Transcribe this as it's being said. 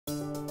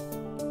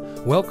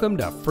Welcome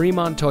to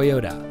Fremont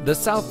Toyota, the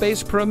South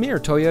Bay's premier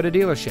Toyota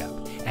dealership.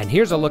 And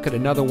here's a look at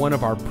another one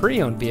of our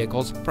pre-owned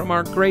vehicles from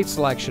our great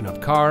selection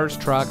of cars,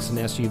 trucks, and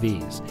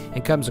SUVs.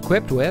 And comes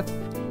equipped with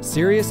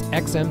Sirius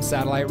XM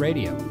satellite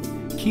radio,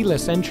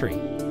 keyless entry,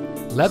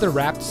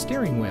 leather-wrapped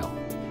steering wheel,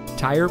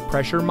 tire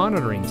pressure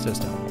monitoring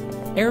system,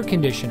 air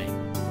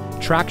conditioning,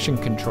 traction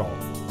control,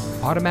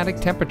 automatic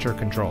temperature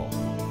control,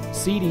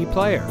 CD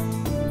player,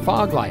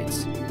 fog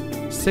lights,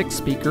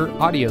 6-speaker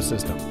audio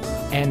system,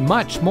 and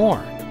much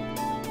more.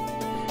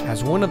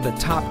 As one of the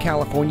top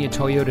California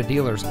Toyota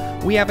dealers,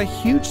 we have a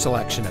huge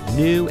selection of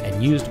new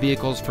and used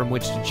vehicles from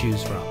which to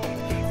choose from.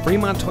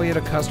 Fremont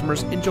Toyota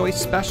customers enjoy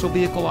special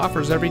vehicle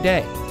offers every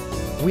day.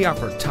 We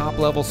offer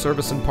top-level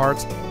service and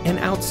parts and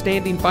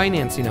outstanding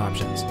financing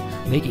options,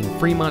 making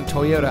Fremont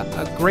Toyota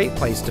a great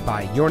place to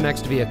buy your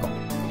next vehicle.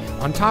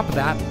 On top of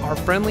that, our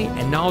friendly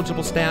and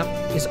knowledgeable staff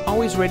is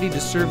always ready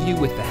to serve you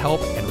with the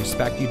help and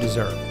respect you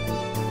deserve.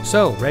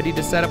 So, ready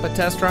to set up a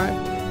test drive?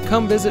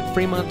 Come visit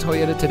Fremont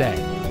Toyota today.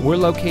 We're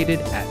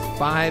located at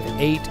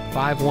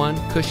 5851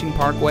 Cushing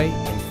Parkway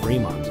in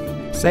Fremont.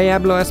 Se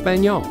hablo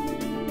español.